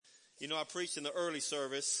You know, I preached in the early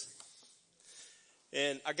service,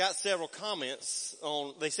 and I got several comments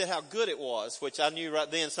on, they said how good it was, which I knew right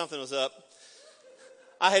then something was up.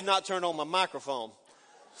 I had not turned on my microphone.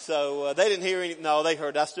 So they didn't hear any, no, they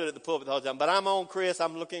heard. I stood at the pulpit the whole time. But I'm on, Chris.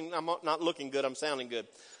 I'm not looking good. I'm sounding good.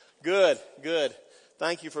 Good.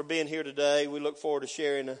 Thank you for being here today. We look forward to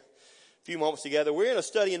sharing a few moments together. We're in a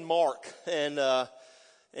study in Mark, so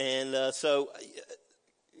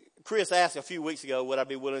Chris asked a few weeks ago would I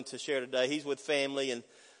be willing to share today. He's with family, and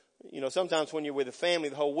you know, sometimes when you're with a family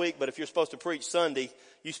the whole week, but if you're supposed to preach Sunday,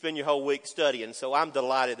 you spend your whole week studying. So I'm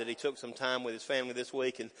delighted that he took some time with his family this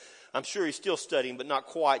week, and I'm sure he's still studying, but not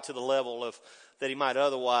quite to the level of that he might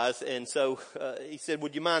otherwise. And so he said,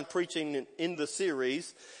 would you mind preaching in the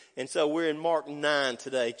series? And so we're in Mark 9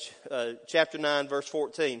 today, chapter 9, verse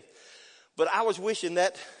 14. But I was wishing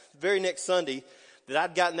that very next Sunday that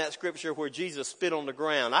I'd gotten that scripture where Jesus spit on the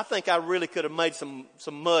ground. I think I really could have made some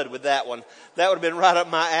mud with that one. That would have been right up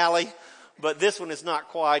my alley. But this one is not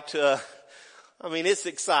quite, it's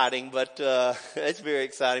exciting, but it's very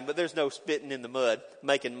exciting. But there's no spitting in the mud,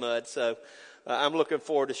 making mud. So I'm looking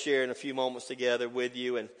forward to sharing a few moments together with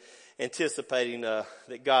you and anticipating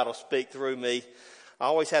that God will speak through me. I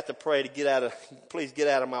always have to pray to please get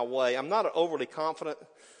out of my way. I'm not an overly confident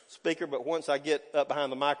speaker, but once I get up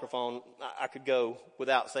behind the microphone, I could go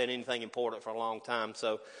without saying anything important for a long time.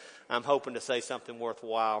 So I'm hoping to say something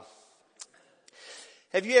worthwhile.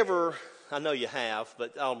 Have you ever, I know you have,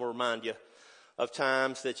 but I'll remind you of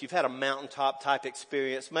times that you've had a mountaintop type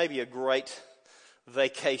experience, maybe a great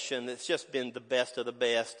vacation that's just been the best of the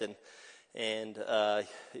best, and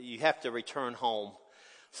you have to return home.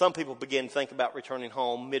 Some people begin to think about returning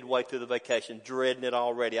home midway through the vacation, dreading it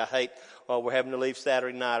already. I hate, we're having to leave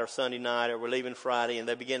Saturday night or Sunday night, or we're leaving Friday, and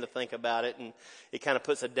they begin to think about it, and it kind of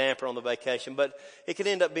puts a damper on the vacation. But it can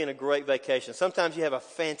end up being a great vacation. Sometimes you have a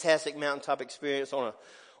fantastic mountaintop experience on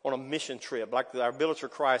a mission trip, like our Billiter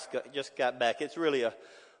Christ just got back. It's really a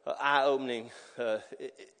eye-opening,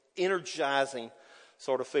 energizing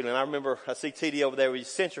sort of feeling. I remember, I see TD over there with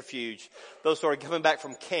Centrifuge. Those sort of coming back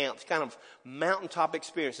from camps, kind of mountaintop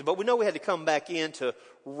experiences. But we know we had to come back into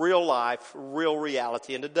real life, real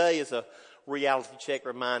reality. And today is a reality check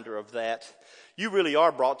reminder of that. You really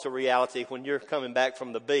are brought to reality when you're coming back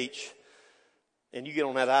from the beach and you get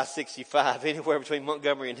on that I-65 anywhere between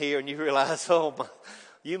Montgomery and here, and you realize,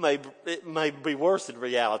 it may be worse than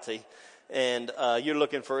reality. And you're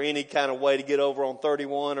looking for any kind of way to get over on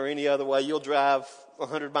 31 or any other way. You'll drive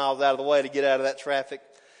 100 miles out of the way to get out of that traffic.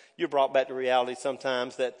 You're brought back to reality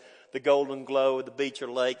sometimes that the golden glow of the beach or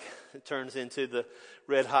lake turns into the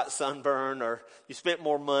red hot sunburn, or you spent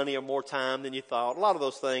more money or more time than you thought. A lot of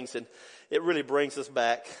those things, and it really brings us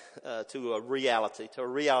back to a reality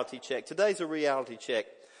check. Today's a reality check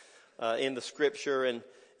in the scripture, and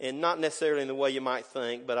not necessarily in the way you might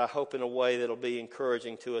think, but I hope in a way that'll be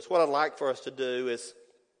encouraging to us. What I'd like for us to do is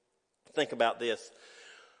think about this.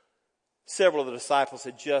 Several of the disciples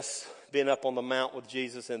had just been up on the mount with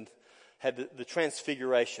Jesus and had the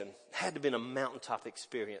transfiguration. Had to have been a mountaintop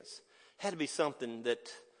experience. Had to be something that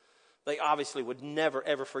they obviously would never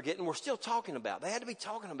ever forget, and we're still talking about. They had to be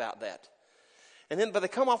talking about that. But they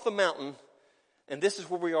come off the mountain, and this is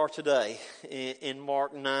where we are today in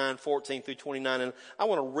Mark 9, 14 through 29. And I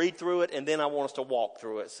want to read through it, and then I want us to walk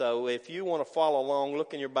through it. So if you want to follow along,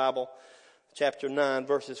 look in your Bible, chapter 9,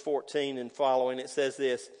 verses 14 and following. It says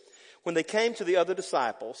this: when they came to the other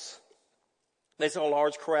disciples, they saw a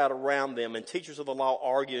large crowd around them and teachers of the law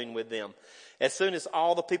arguing with them. As soon as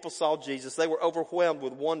all the people saw Jesus, they were overwhelmed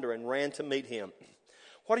with wonder and ran to meet him.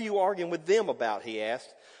 What are you arguing with them about? He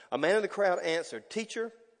asked. A man in the crowd answered,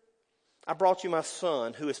 Teacher, I brought you my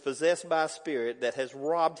son who is possessed by a spirit that has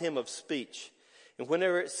robbed him of speech. And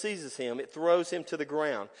whenever it seizes him, it throws him to the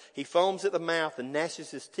ground. He foams at the mouth and gnashes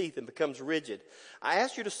his teeth and becomes rigid. I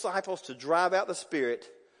asked your disciples to drive out the spirit,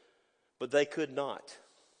 but they could not.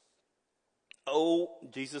 Oh,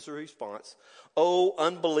 Jesus' response. Oh,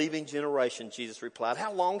 unbelieving generation, Jesus replied.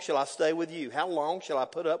 How long shall I stay with you? How long shall I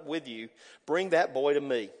put up with you? Bring that boy to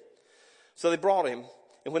me. So they brought him.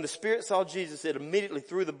 And when the spirit saw Jesus, it immediately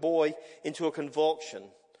threw the boy into a convulsion.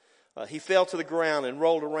 He fell to the ground and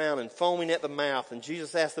rolled around and foaming at the mouth. And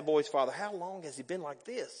Jesus asked the boy's father, how long has he been like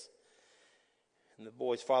this? And the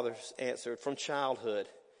boy's father answered, from childhood.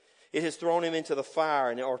 It has thrown him into the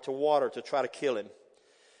fire or to water to try to kill him.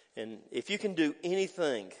 And if you can do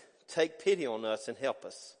anything, take pity on us and help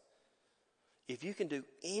us. If you can do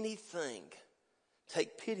anything,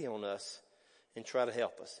 take pity on us and try to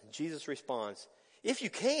help us. And Jesus responds, if you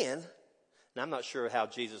can. And I'm not sure how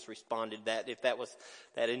Jesus responded that, if that was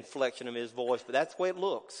that inflection of his voice, but that's the way it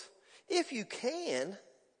looks. If you can,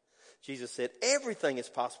 Jesus said, everything is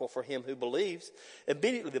possible for him who believes.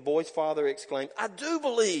 Immediately the boy's father exclaimed, I do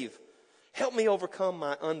believe. Help me overcome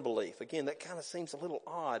my unbelief. Again, that kind of seems a little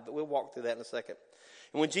odd, but we'll walk through that in a second.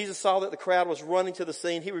 And when Jesus saw that the crowd was running to the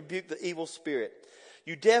scene, he rebuked the evil spirit.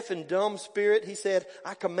 You deaf and dumb spirit, he said,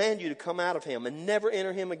 I command you to come out of him and never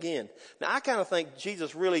enter him again. Now, I kind of think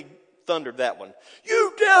Jesus really thundered that one.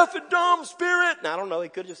 You deaf and dumb spirit. Now, I don't know. He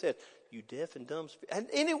could have just said, you deaf and dumb spirit. And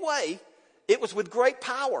anyway, it was with great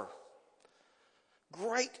power.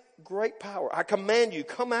 Great power. I command you,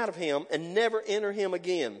 come out of him and never enter him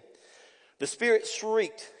again. The spirit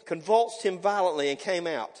shrieked, convulsed him violently, and came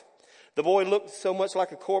out. The boy looked so much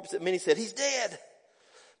like a corpse that many said, he's dead.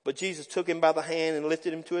 But Jesus took him by the hand and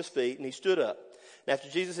lifted him to his feet, and he stood up. And after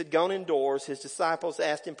Jesus had gone indoors, his disciples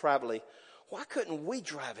asked him privately, why couldn't we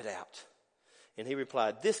drive it out? And he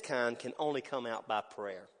replied, this kind can only come out by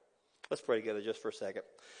prayer. Let's pray together just for a second.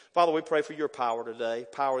 Father, we pray for your power today,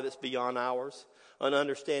 power that's beyond ours, an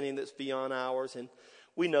understanding that's beyond ours. And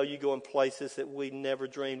we know you go in places that we never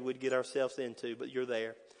dreamed we'd get ourselves into, but you're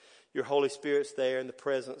there. Your Holy Spirit's there, and the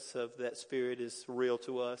presence of that Spirit is real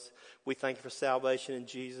to us. We thank you for salvation in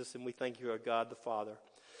Jesus, and we thank you, our God the Father.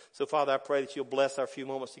 So, Father, I pray that you'll bless our few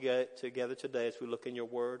moments together today as we look in your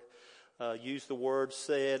word. Use the words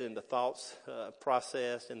said and the thoughts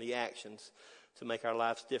processed and the actions to make our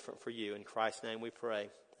lives different for you. In Christ's name we pray.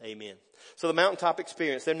 Amen. So the mountaintop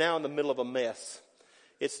experience, they're now in the middle of a mess.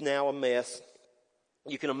 It's now a mess.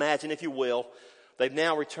 You can imagine, if you will, they've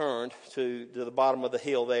now returned to the bottom of the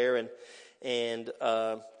hill there, and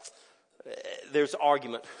there's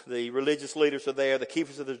argument. The religious leaders are there, the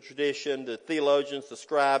keepers of the tradition, the theologians, the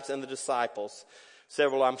scribes, and the disciples.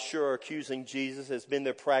 Several, I'm sure, are accusing Jesus. It's been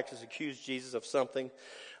their practice to accuse Jesus of something.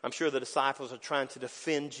 I'm sure the disciples are trying to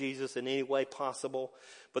defend Jesus in any way possible,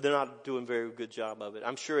 but they're not doing a very good job of it.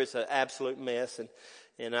 I'm sure it's an absolute mess,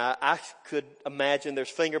 and I could imagine there's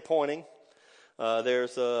finger pointing.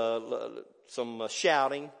 There's some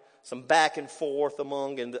shouting, some back and forth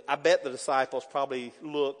and I bet the disciples probably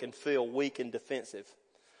look and feel weak and defensive,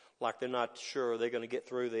 like they're not sure they're going to get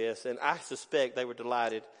through this. And I suspect they were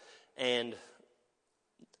delighted and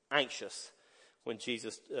anxious when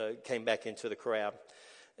Jesus came back into the crowd.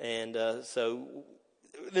 And so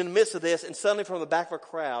in the midst of this, and suddenly from the back of a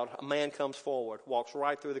crowd, a man comes forward, walks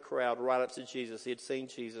right through the crowd, right up to Jesus. He had seen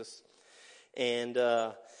Jesus, and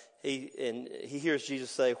he hears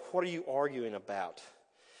Jesus say, what are you arguing about?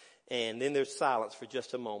 And then there's silence for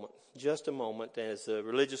just a moment, as the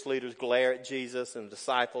religious leaders glare at Jesus and the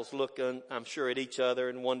disciples look, I'm sure, at each other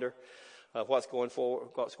and wonder what's going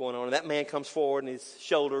on. And that man comes forward, and his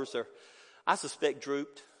shoulders are, I suspect,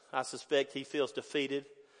 drooped. I suspect he feels defeated.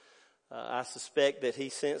 I suspect that he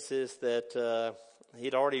senses that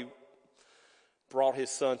he'd already brought his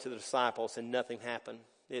son to the disciples and nothing happened.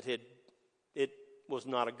 It was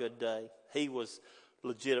not a good day. He was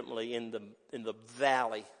legitimately in the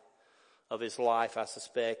valley of his life, I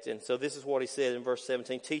suspect. And so this is what he said in verse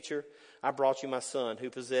 17. Teacher, I brought you my son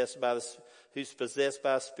who's possessed by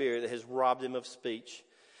a spirit that has robbed him of speech.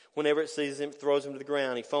 Whenever it seizes him, it throws him to the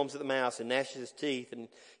ground. He foams at the mouth and gnashes his teeth and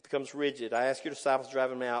becomes rigid. I asked your disciples to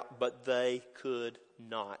drive him out, but they could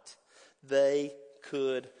not. They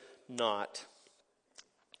could not.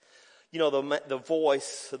 You know, the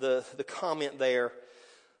voice, the comment there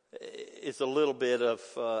is a little bit of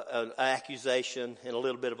an accusation and a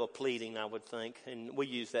little bit of a pleading, I would think. And we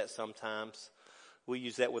use that sometimes. We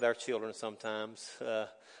use that with our children sometimes.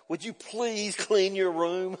 Would you please clean your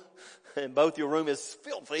room? And both your room is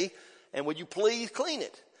filthy. And would you please clean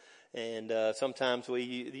it? And sometimes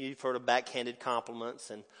you've heard of backhanded compliments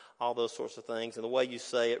and all those sorts of things. And the way you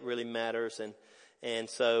say it really matters. And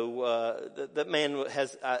so that man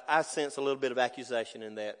has, I sense a little bit of accusation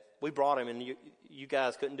in that. We brought him, and you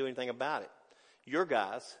guys couldn't do anything about it. Your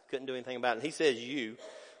guys couldn't do anything about it. And he says you.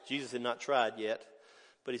 Jesus had not tried yet.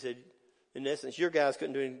 But he said, in essence, your guys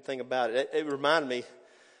couldn't do anything about it. It reminded me,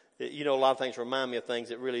 you know, a lot of things remind me of things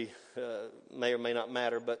that really may or may not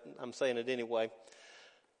matter, but I'm saying it anyway.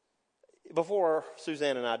 Before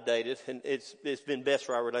Suzanne and I dated, and it's been best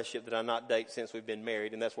for our relationship that I not date since we've been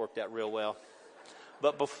married, and that's worked out real well.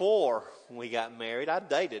 But before we got married, I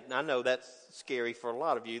dated. And I know that's scary for a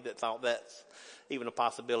lot of you that thought that's even a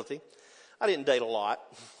possibility. I didn't date a lot,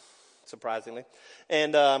 surprisingly.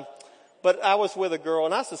 And but I was with a girl,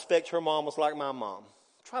 and I suspect her mom was like my mom.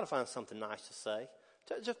 Try to find something nice to say.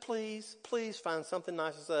 Just please find something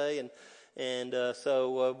nice to say. And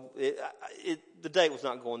so the date was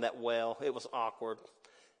not going that well. It was awkward.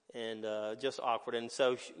 And just awkward. And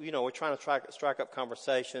so, you know, we're trying to strike up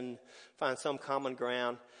conversation, find some common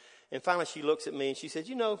ground. And finally she looks at me and she said,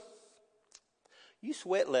 you know, You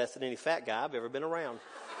sweat less than any fat guy I've ever been around.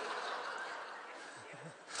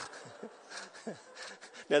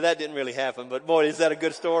 Now, that didn't really happen, but boy, is that a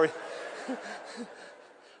good story.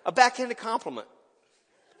 A backhanded compliment.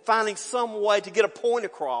 Finding some way to get a point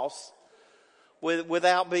across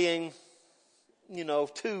without being,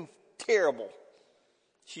 too terrible.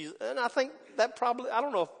 And I think that probably, I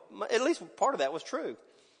don't know, at least part of that was true.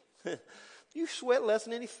 You sweat less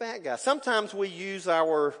than any fat guy. Sometimes we use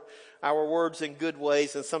our words in good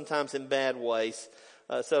ways and sometimes in bad ways.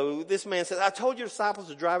 So this man says, I told your disciples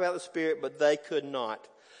to drive out the spirit, but they could not.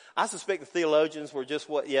 I suspect the theologians were just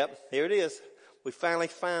here it is. We finally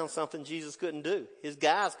found something Jesus couldn't do. His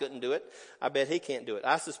guys couldn't do it. I bet he can't do it.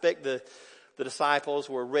 I suspect the disciples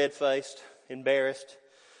were red-faced, embarrassed,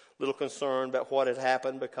 a little concerned about what had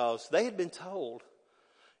happened because they had been told.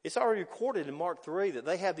 It's already recorded in Mark 3 that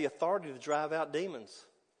they have the authority to drive out demons.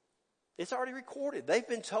 It's already recorded. They've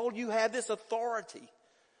been told you have this authority.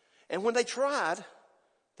 And when they tried,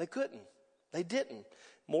 they couldn't. They didn't.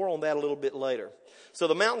 More on that a little bit later. So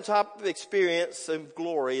the mountaintop experience of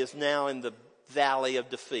glory is now in the valley of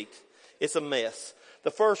defeat. It's a mess.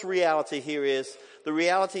 The first reality here is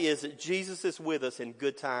that Jesus is with us in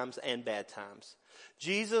good times and bad times.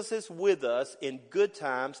 Jesus is with us in good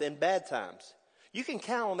times and bad times. You can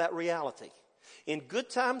count on that reality. In good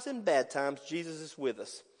times and bad times, Jesus is with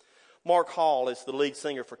us. Mark Hall is the lead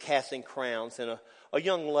singer for Casting Crowns, and a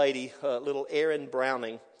young lady, little Erin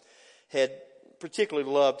Browning, had particularly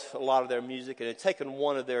loved a lot of their music and had taken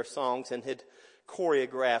one of their songs and had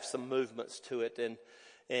choreographed some movements to it.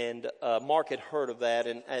 And Mark had heard of that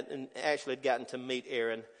and actually had gotten to meet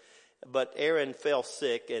Erin. But Erin fell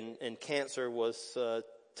sick and cancer was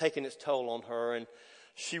taking its toll on her, and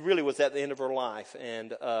she really was at the end of her life.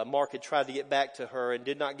 And Mark had tried to get back to her and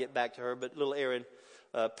did not get back to her, but little Erin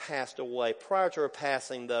passed away. Prior to her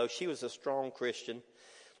passing, though, she was a strong Christian,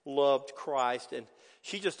 loved Christ, and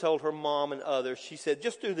she just told her mom and others, she said,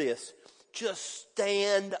 just do this. Just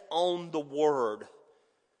stand on the Word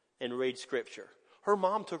and read Scripture. Her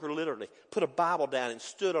mom took her literally, put a Bible down and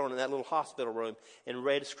stood on it in that little hospital room and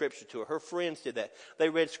read Scripture to her. Her friends did that. They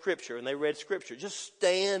read Scripture and they read Scripture. Just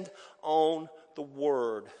stand on the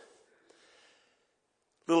Word.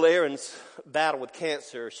 Little Erin's battle with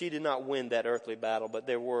cancer, she did not win that earthly battle, but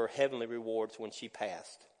there were heavenly rewards when she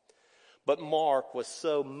passed. But Mark was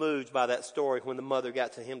so moved by that story when the mother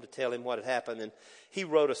got to him to tell him what had happened. And he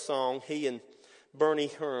wrote a song. He and Bernie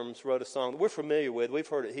Herms wrote a song that we're familiar with. We've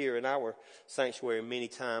heard it here in our sanctuary many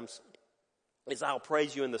times. It's I'll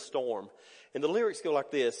Praise You in the Storm. And the lyrics go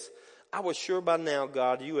like this. I was sure by now,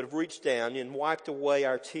 God, you would have reached down and wiped away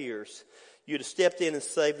our tears. You'd have stepped in and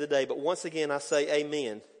saved the day. But once again, I say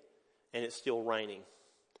amen. And it's still raining.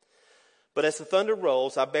 But as the thunder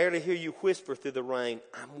rolls, I barely hear you whisper through the rain,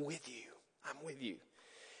 I'm with you. I'm with you.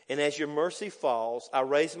 And as your mercy falls, I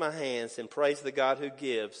raise my hands and praise the God who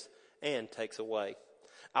gives and takes away.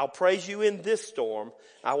 I'll praise you in this storm.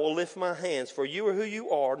 I will lift my hands, for you are who you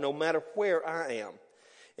are, no matter where I am.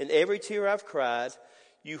 And every tear I've cried,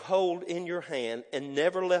 you hold in your hand and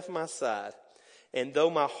never left my side. And though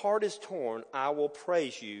my heart is torn, I will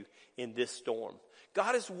praise you in this storm.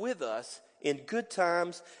 God is with us in good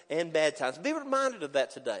times and bad times. Be reminded of that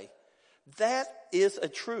today. That is a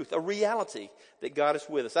truth, a reality that God is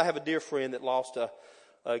with us. I have a dear friend that lost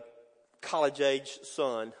a college-age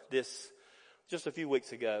son just a few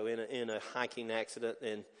weeks ago in a hiking accident,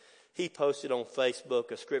 and he posted on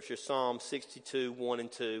Facebook a scripture, Psalm 62, 1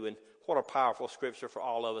 and 2, and what a powerful scripture for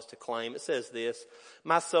all of us to claim. It says this,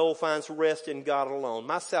 my soul finds rest in God alone.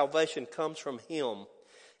 My salvation comes from Him.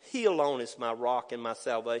 He alone is my rock and my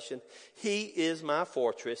salvation. He is my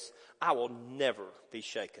fortress. I will never be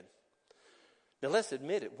shaken. Now let's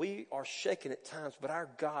admit it. We are shaken at times, but our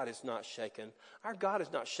God is not shaken. Our God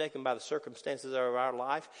is not shaken by the circumstances of our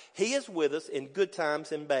life. He is with us in good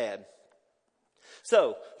times and bad.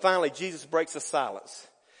 So finally, Jesus breaks the silence.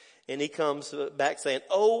 And He comes back saying,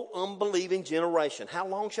 oh, unbelieving generation, how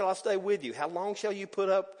long shall I stay with you? How long shall I put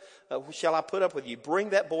up with you? Bring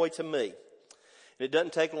that boy to me. And it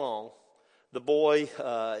doesn't take long. The boy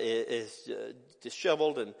is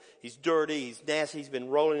disheveled and he's dirty, he's nasty, he's been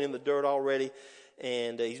rolling in the dirt already,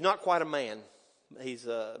 and he's not quite a man. He's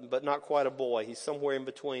but not quite a boy. He's somewhere in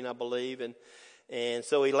between, I believe, and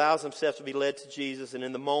so he allows himself to be led to Jesus. And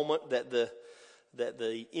in the moment that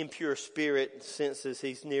the impure spirit senses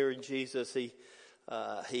he's near Jesus, he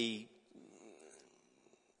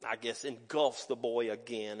I guess engulfs the boy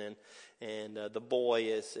again, and the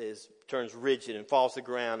boy turns rigid and falls to the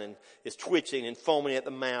ground and is twitching and foaming at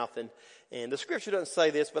the mouth. And the scripture doesn't say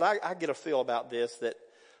this, but I get a feel about this, that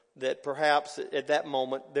that perhaps at that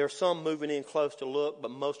moment there are some moving in close to look,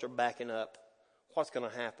 but most are backing up. What's going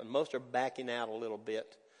to happen? Most are backing out a little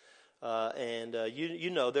bit. You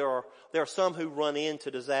know, there are some who run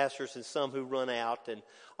into disasters and some who run out, and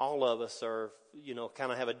all of us are, you know,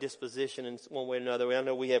 kind of have a disposition in one way or another. I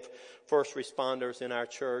know we have first responders in our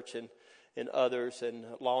church and others, and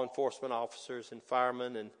law enforcement officers and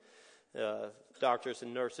firemen and doctors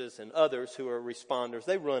and nurses and others who are responders.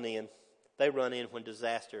 They run in when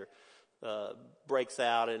disaster breaks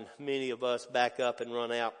out, and many of us back up and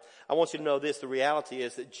run out. I want you to know this. The reality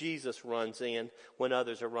is that Jesus runs in when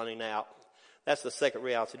others are running out. That's the second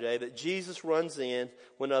reality today, that Jesus runs in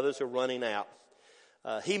when others are running out.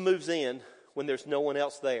 He moves in when there's no one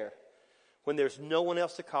else there. When there's no one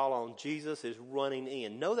else to call on, Jesus is running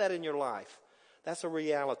in. Know that in your life. That's a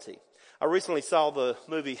reality. I recently saw the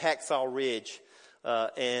movie Hacksaw Ridge.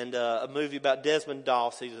 A movie about Desmond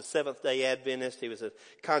Doss. He's a Seventh-day Adventist. He was a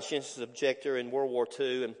conscientious objector in World War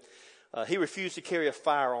II, and he refused to carry a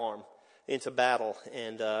firearm into battle.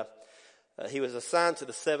 And he was assigned to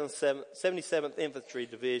the 77th Infantry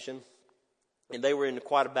Division, and they were in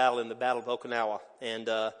quite a battle in the Battle of Okinawa. And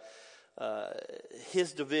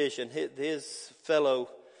his division, his fellow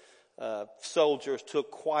soldiers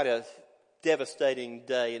took quite a devastating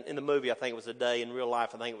day. In the movie, I think it was a day. In real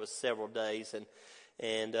life, I think it was several days.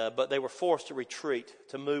 But they were forced to retreat,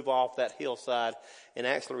 to move off that hillside and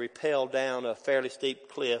actually rappel down a fairly steep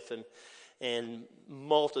cliff, and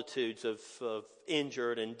multitudes of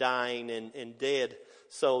injured and dying and dead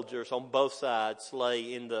soldiers on both sides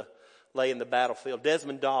lay in the battlefield.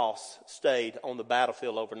 Desmond Doss stayed on the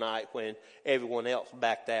battlefield overnight when everyone else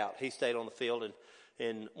backed out. He stayed on the field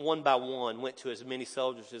and one by one went to as many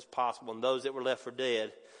soldiers as possible. And those that were left for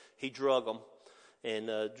dead, he drug them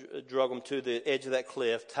to the edge of that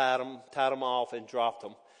cliff, tied them off, and dropped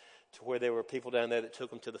them to where there were people down there that took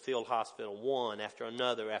them to the field hospital, one after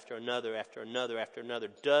another, after another, after another, after another.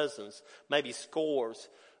 Dozens, maybe scores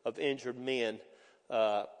of injured men,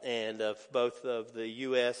 and of both of the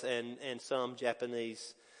U.S. and some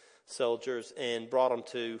Japanese soldiers, and brought them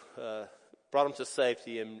to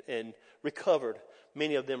safety and recovered.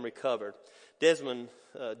 Many of them recovered. Desmond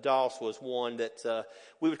Doss was one that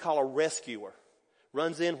we would call a rescuer.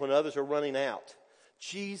 Runs in when others are running out.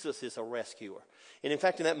 Jesus is a rescuer. And in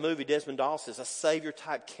fact, in that movie, Desmond Doss is a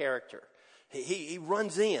savior-type character. He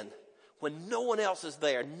runs in when no one else is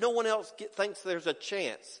there. No one else thinks there's a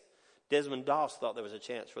chance. Desmond Doss thought there was a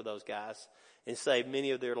chance for those guys and saved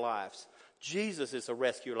many of their lives. Jesus is a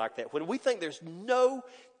rescuer like that. When we think there's no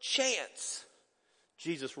chance,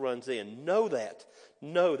 Jesus runs in. Know that.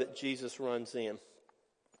 Know that Jesus runs in.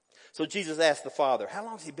 So Jesus asked the Father, how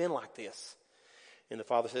long has he been like this? And the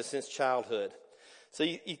Father says, since childhood. So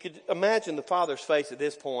you could imagine the Father's face at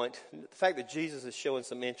this point. The fact that Jesus is showing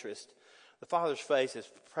some interest. The Father's face is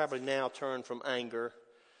probably now turned from anger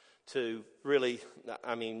to really,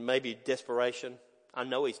 maybe desperation. I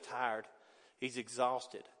know he's tired. He's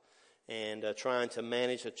exhausted. And trying to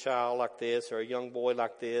manage a child like this or a young boy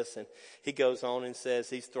like this. And he goes on and says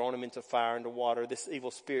he's thrown him into fire, into water. This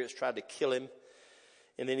evil spirit's tried to kill him.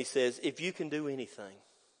 And then he says, if you can do anything,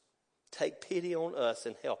 take pity on us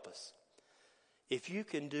and help us. If you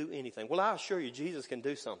can do anything. Well, I assure you, Jesus can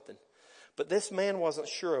do something. But this man wasn't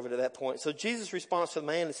sure of it at that point. So Jesus responds to the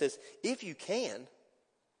man and says, if you can.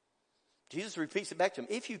 Jesus repeats it back to him.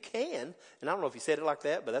 If you can. And I don't know if he said it like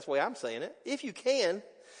that, but that's the way I'm saying it. If you can.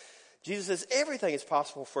 Jesus says everything is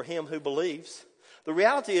possible for him who believes. The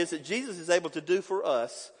reality is that Jesus is able to do for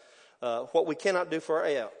us what we cannot do for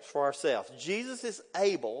ourselves. Jesus is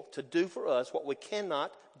able to do for us what we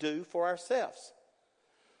cannot do for ourselves.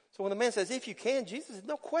 So when the man says, if you can, Jesus says,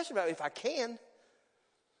 no question about it. If I can,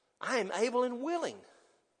 I am able and willing.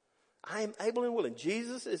 I am able and willing.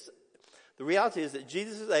 The reality is that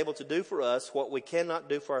Jesus is able to do for us what we cannot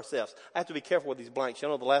do for ourselves. I have to be careful with these blanks. You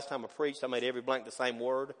know, the last time I preached, I made every blank the same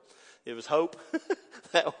word. It was hope.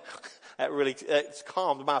 That really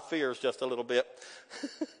calmed my fears just a little bit.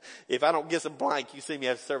 If I don't get a blank, you see me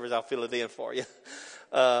after service, I'll fill it in for you.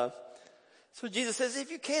 So Jesus says,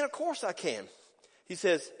 if you can, of course I can. He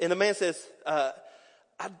says, and the man says, I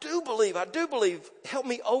do believe, help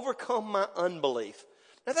me overcome my unbelief.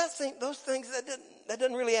 Now those things, that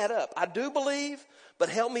doesn't really add up. I do believe, but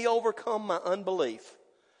help me overcome my unbelief.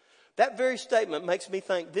 That very statement makes me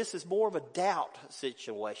think this is more of a doubt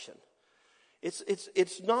situation.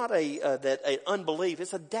 It's not an unbelief,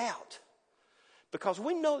 it's a doubt. Because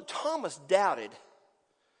we know Thomas doubted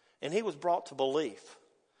and he was brought to belief.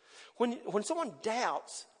 When someone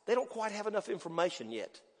doubts, they don't quite have enough information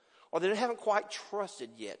yet. Or they haven't quite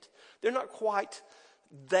trusted yet. They're not quite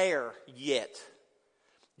there yet.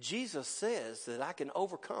 Jesus says that I can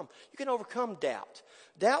overcome. You can overcome doubt.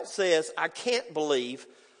 Doubt says, I can't believe.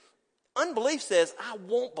 Unbelief says, I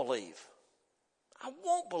won't believe. I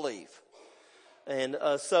won't believe. And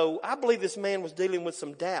so I believe this man was dealing with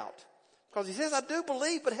some doubt. Because he says, I do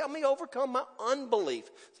believe, but help me overcome my unbelief.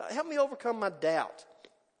 So help me overcome my doubt.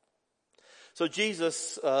 So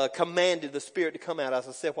Jesus commanded the spirit to come out. As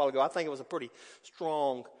I said a while ago, I think it was a pretty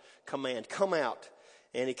strong command. Come out.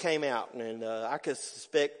 And he came out. And I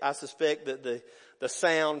suspect that the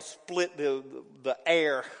sound split the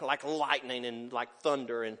air like lightning and like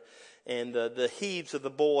thunder. And the heaves of the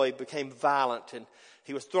boy became violent. And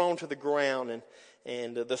he was thrown to the ground.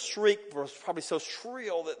 And the shriek was probably so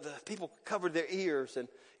shrill that the people covered their ears. And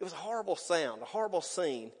it was a horrible sound, a horrible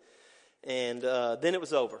scene. And then it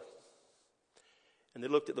was over. And they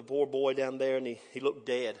looked at the poor boy down there, and he looked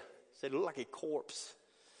dead. They said he looked like a corpse.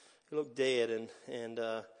 He looked dead,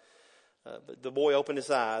 but the boy opened his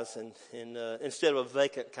eyes, and instead of a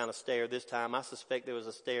vacant kind of stare this time, I suspect there was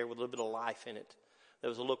a stare with a little bit of life in it. There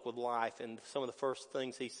was a look with life, and some of the first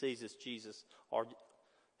things he sees is Jesus, or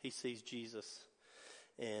he sees Jesus.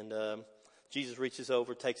 And Jesus reaches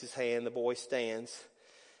over, takes his hand, the boy stands,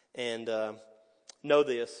 and know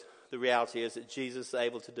this. The reality is that Jesus is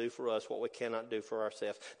able to do for us what we cannot do for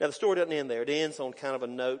ourselves. Now, the story doesn't end there. It ends on kind of a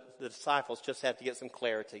note. The disciples just have to get some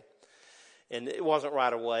clarity. And it wasn't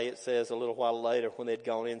right away. It says a little while later when they'd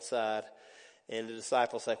gone inside. And the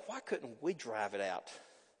disciples say, why couldn't we drive it out?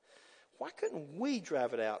 Why couldn't we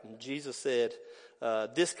drive it out? And Jesus said,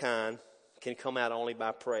 this kind can come out only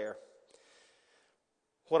by prayer.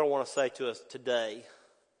 What I want to say to us today,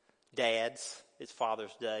 dads, it's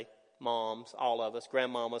Father's Day. Moms, all of us,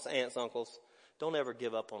 grandmamas, aunts, uncles, don't ever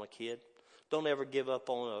give up on a kid. Don't ever give up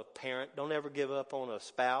on a parent. Don't ever give up on a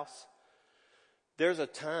spouse. There's a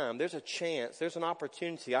time, there's a chance, there's an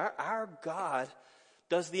opportunity. Our God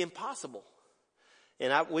does the impossible.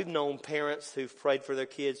 And we've known parents who've prayed for their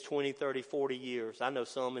kids 20, 30, 40 years. I know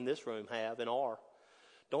some in this room have and are.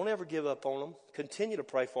 Don't ever give up on them. Continue to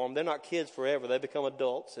pray for them. They're not kids forever. They become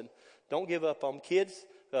adults, and don't give up on them. Kids,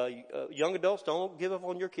 young adults, don't give up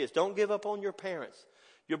on your kids. Don't give up on your parents,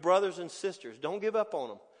 your brothers and sisters. Don't give up on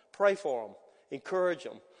them. Pray for them. Encourage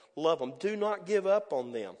them. Love them. Do not give up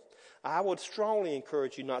on them. I would strongly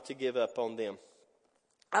encourage you not to give up on them.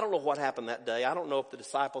 I don't know what happened that day. I don't know if the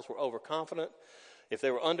disciples were overconfident, if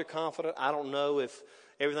they were underconfident. I don't know if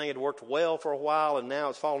everything had worked well for a while and now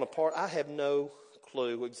it's falling apart. I have no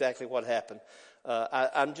clue exactly what happened.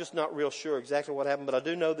 I'm just not real sure exactly what happened, but I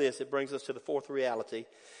do know this. It brings us to the fourth reality,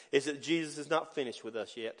 is that Jesus is not finished with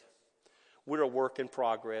us yet. We're a work in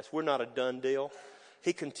progress. We're not a done deal.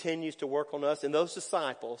 He continues to work on us. And those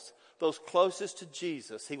disciples, those closest to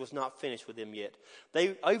Jesus, he was not finished with them yet.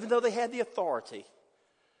 Even though they had the authority,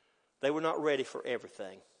 they were not ready for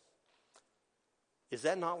everything. Is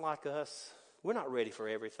that not like us? We're not ready for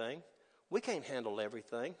everything. We can't handle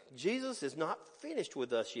everything. Jesus is not finished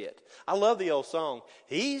with us yet. I love the old song.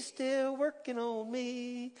 He's still working on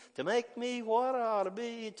me to make me what I ought to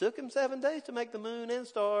be. It took him 7 days to make the moon and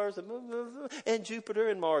stars and Jupiter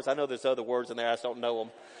and Mars. I know there's other words in there. I just don't know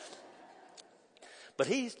them. But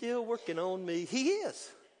he's still working on me. He is.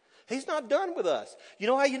 He's not done with us. You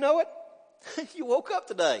know how you know it? You woke up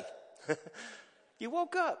today. You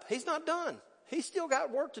woke up. He's not done. He's still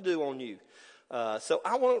got work to do on you. So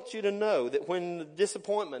I want you to know that when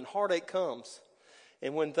disappointment and heartache comes,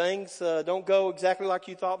 and when things don't go exactly like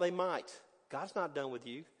you thought they might, God's not done with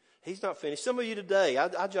you. He's not finished. Some of you today,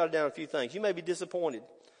 I jotted down a few things. You may be disappointed.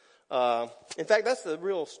 In fact, that's the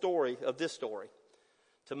real story of this story.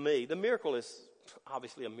 To me, the miracle is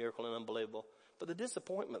obviously a miracle and unbelievable, but the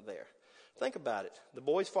disappointment there. Think about it. The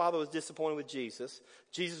boy's father was disappointed with Jesus.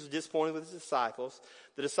 Jesus was disappointed with his disciples.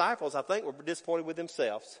 The disciples, I think, were disappointed with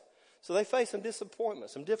themselves. So they faced some disappointment,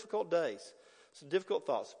 some difficult days, some difficult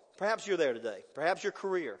thoughts. Perhaps you're there today. Perhaps your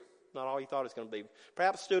career, not all you thought it was going to be.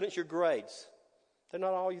 Perhaps students, your grades, they're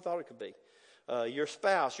not all you thought it could be. Your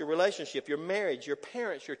spouse, your relationship, your marriage, your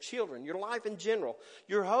parents, your children, your life in general,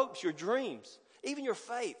 your hopes, your dreams, even your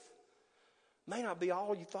faith may not be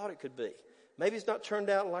all you thought it could be. Maybe it's not turned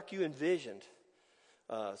out like you envisioned.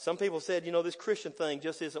 Some people said, this Christian thing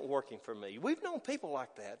just isn't working for me. We've known people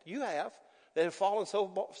like that. You have. That have fallen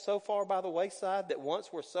so far by the wayside, that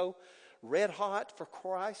once were so red hot for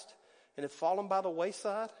Christ and have fallen by the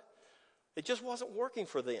wayside. It just wasn't working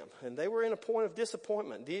for them. And they were in a point of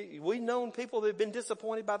disappointment. We've known people that have been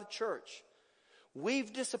disappointed by the church.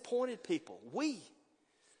 We've disappointed people. We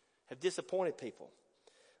have disappointed people.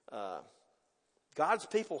 God's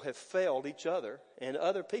people have failed each other and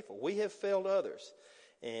other people. We have failed others.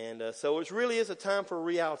 And so it really is a time for a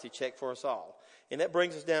reality check for us all. And that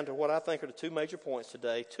brings us down to what I think are the two major points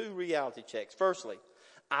today, two reality checks. Firstly,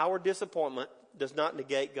 our disappointment does not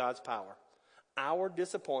negate God's power. Our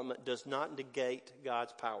disappointment does not negate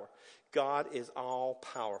God's power. God is all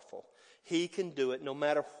powerful. He can do it no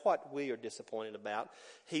matter what we are disappointed about.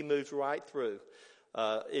 He moves right through.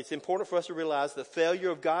 It's important for us to realize the failure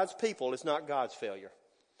of God's people is not God's failure.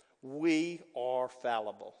 We are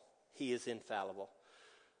fallible. He is infallible.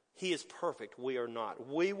 He is perfect. We are not.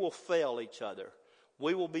 We will fail each other.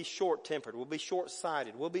 We will be short-tempered. We'll be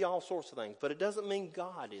short-sighted. We'll be all sorts of things. But it doesn't mean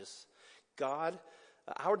God is.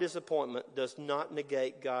 Our disappointment does not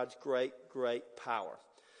negate God's great, great power.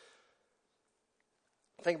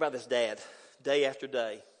 Think about this, Dad. Day after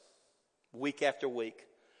day, week after week,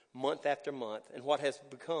 month after month, and what has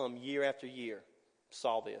become year after year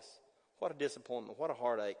saw this. What a disappointment. What a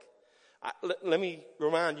heartache. Let me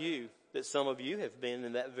remind you that some of you have been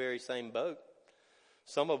in that very same boat.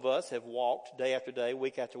 Some of us have walked day after day,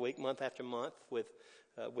 week after week, month after month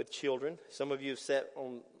with children. Some of you have sat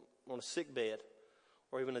on a sick bed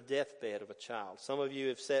or even a deathbed of a child. Some of you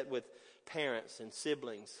have sat with parents and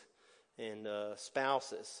siblings and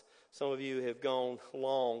spouses. Some of you have gone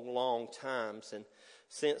long, long times and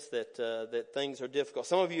sensed that things are difficult.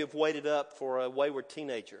 Some of you have waited up for a wayward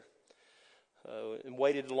teenager and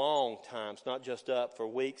waited long times, not just up, for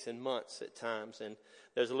weeks and months at times. And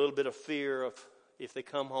there's a little bit of fear of if they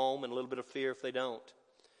come home and a little bit of fear if they don't.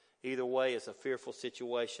 Either way, it's a fearful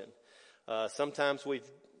situation. Sometimes we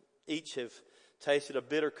each have tasted a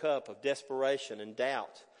bitter cup of desperation and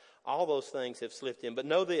doubt. All those things have slipped in. But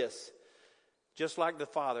know this, just like the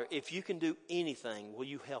Father, if you can do anything, will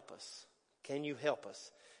you help us? Can you help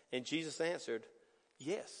us? And Jesus answered,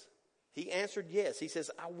 yes. He answered yes. He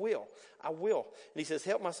says, I will. And he says,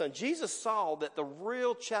 help my son. Jesus saw that the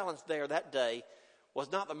real challenge there that day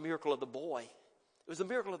was not the miracle of the boy. It was the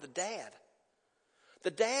miracle of the dad.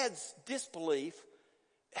 The dad's disbelief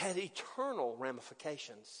had eternal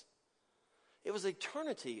ramifications. It was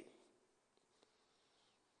eternity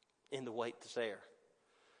in the wait that's there.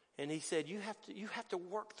 And he said, you have to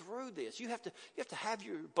work through this. You have to have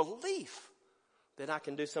your belief that I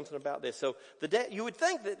can do something about this. So the dad, you would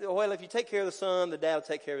think that, well, if you take care of the son, the dad will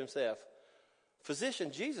take care of himself.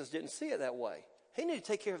 Physician Jesus didn't see it that way. He needed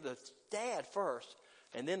to take care of the dad first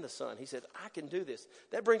and then the son. He said, I can do this.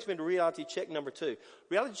 That brings me to reality check number 2.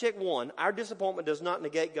 Reality check 1, our disappointment does not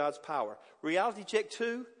negate God's power. Reality check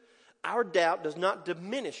 2, our doubt does not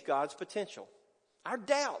diminish God's potential. Our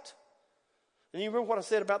doubt. And you remember what I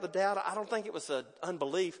said about the doubt? I don't think it was an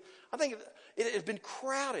unbelief. I think it had been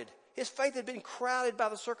crowded. His faith had been crowded by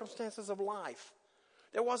the circumstances of life.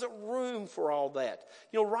 There wasn't room for all that.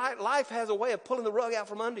 You know, life has a way of pulling the rug out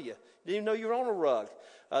from under you. Didn't even know you're on a rug.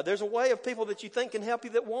 There's a way of people that you think can help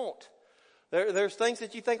you that won't. There's things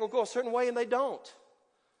that you think will go a certain way and they don't.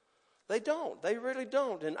 They don't. They really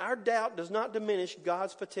don't. And our doubt does not diminish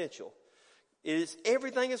God's potential.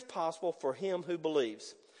 Everything is possible for him who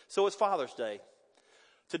believes. So it's Father's Day.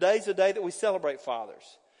 Today's the day that we celebrate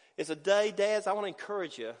fathers. It's a day, dads, I want to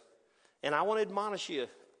encourage you and I want to admonish you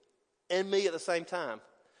and me at the same time.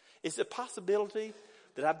 It's a possibility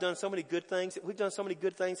that I've done so many good things, that we've done so many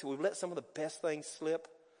good things, that we've let some of the best things slip.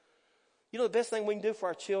 You know, the best thing we can do for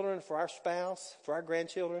our children, for our spouse, for our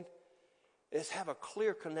grandchildren, is have a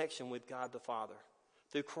clear connection with God the Father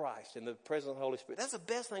through Christ and the presence of the Holy Spirit. That's the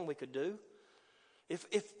best thing we could do.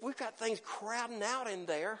 If we've got things crowding out in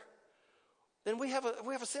there, then we have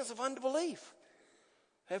a sense of unbelief.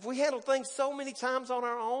 Have we handled things so many times on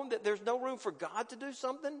our own that there's no room for God to do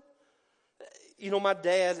something? You know, my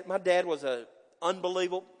dad was a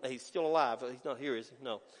unbelievable, he's still alive. He's not here, is he?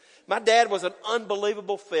 No. My dad was an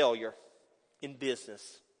unbelievable failure in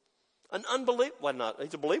business. He's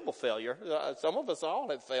a believable failure. Some of us all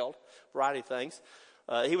have failed a variety of things.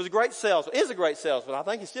 He was a great salesman, is a great salesman. I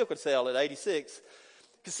think he still could sell at 86.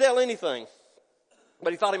 Could sell anything.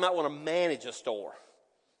 But he thought he might want to manage a store.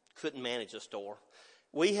 Couldn't manage a store.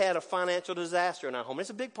 We had a financial disaster in our home.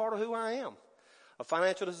 It's a big part of who I am. A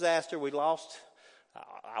financial disaster. We lost,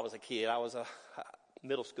 I was a kid. I was a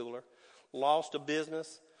middle schooler. Lost a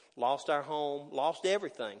business. Lost our home. Lost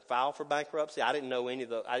everything. Filed for bankruptcy. I didn't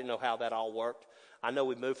know how that all worked. I know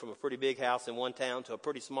we moved from a pretty big house in one town to a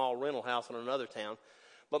pretty small rental house in another town.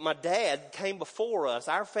 But my dad came before us,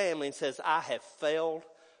 our family, and says, I have failed,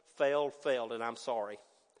 and I'm sorry.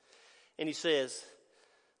 And he says,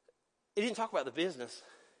 he didn't talk about the business.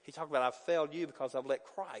 He talked about, I've failed you because I've let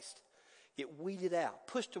Christ get weeded out,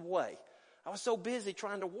 pushed away. I was so busy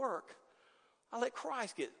trying to work. I let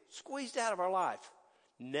Christ get squeezed out of our life.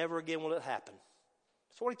 Never again will it happen.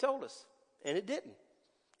 That's what he told us. And it didn't.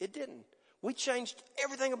 It didn't. We changed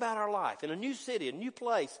everything about our life in a new city, a new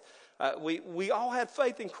place. We all had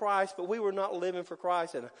faith in Christ, but we were not living for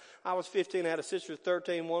Christ. And I was 15, I had a sister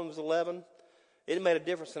 13, one was 11. It made a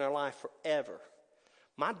difference in our life forever.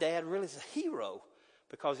 My dad really is a hero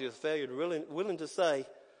because he was a failure, willing to say,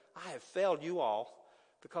 I have failed you all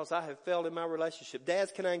because I have failed in my relationship.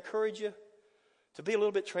 Dads, can I encourage you to be a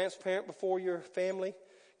little bit transparent before your family?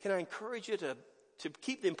 Can I encourage you to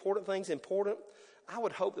keep the important things important? I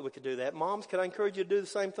would hope that we could do that. Moms, could I encourage you to do the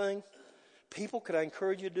same thing? People, could I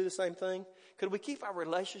encourage you to do the same thing? Could we keep our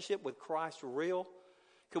relationship with Christ real?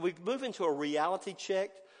 Could we move into a reality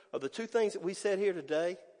check of the two things that we said here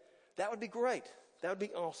today? That would be great. That would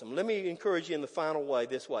be awesome. Let me encourage you in the final way,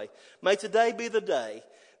 this way. May today be the day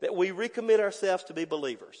that we recommit ourselves to be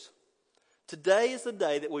believers. Today is the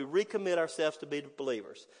day that we recommit ourselves to be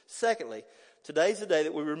believers. Secondly, today's the day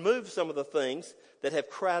that we remove some of the things that have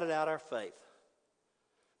crowded out our faith.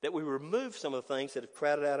 That we remove some of the things that have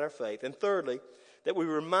crowded out our faith. And thirdly, that we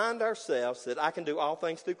remind ourselves that I can do all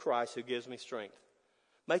things through Christ who gives me strength.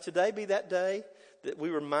 May today be that day that we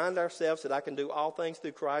remind ourselves that I can do all things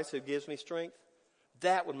through Christ who gives me strength.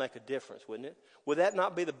 That would make a difference, wouldn't it? Would that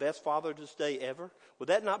not be the best Father's Day ever? Would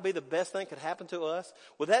that not be the best thing that could happen to us?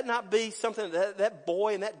 Would that not be something that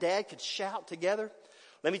boy and that dad could shout together?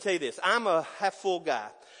 Let me tell you this. I'm a half-full guy.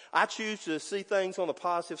 I choose to see things on the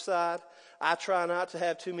positive side. I try not to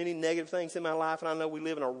have too many negative things in my life. And I know we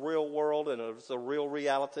live in a real world and it's a real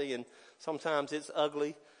reality. And sometimes it's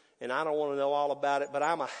ugly. And I don't want to know all about it. But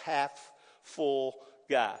I'm a half-full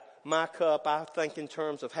guy. My cup, I think in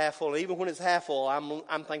terms of half full. Even when it's half full,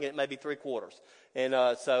 I'm thinking it may be 3/4.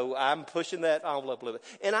 And so I'm pushing that envelope a little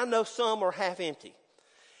bit. And I know some are half empty.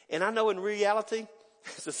 And I know in reality,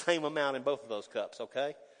 it's the same amount in both of those cups,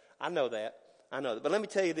 okay? I know that. But let me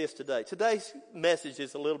tell you this today. Today's message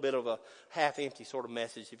is a little bit of a half empty sort of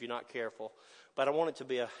message if you're not careful. But I want it to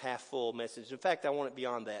be a half full message. In fact, I want it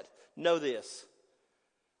beyond that. Know this.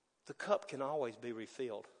 The cup can always be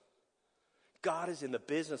refilled. God is in the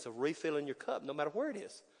business of refilling your cup no matter where it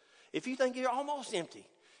is. If you think you're almost empty,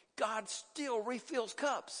 God still refills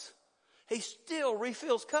cups. He still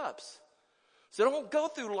refills cups. So don't go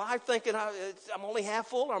through life thinking I'm only half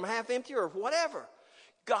full or I'm half empty or whatever.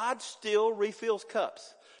 God still refills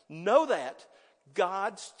cups. Know that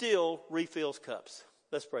God still refills cups.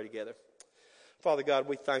 Let's pray together. Father God,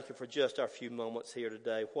 we thank you for just our few moments here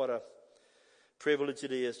today. What a privilege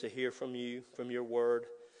it is to hear from you, from your word.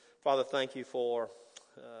 Father, thank you for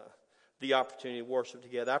the opportunity to worship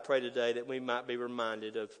together. I pray today that we might be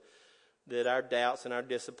reminded of that our doubts and our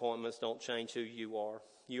disappointments don't change who you are.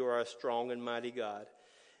 You are a strong and mighty God.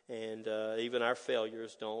 And even our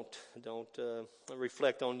failures don't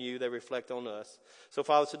reflect on you. They reflect on us. So,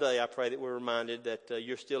 Father, today I pray that we're reminded that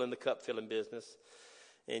you're still in the cup-filling business.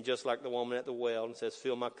 And just like the woman at the well and says,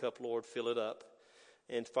 fill my cup, Lord, fill it up.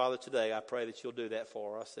 And, Father, today I pray that you'll do that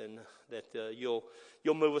for us and that you'll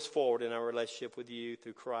move us forward in our relationship with you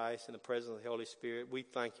through Christ and the presence of the Holy Spirit. We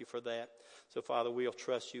thank you for that. So, Father, we'll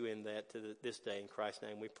trust you in that to this day. In Christ's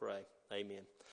name we pray. Amen.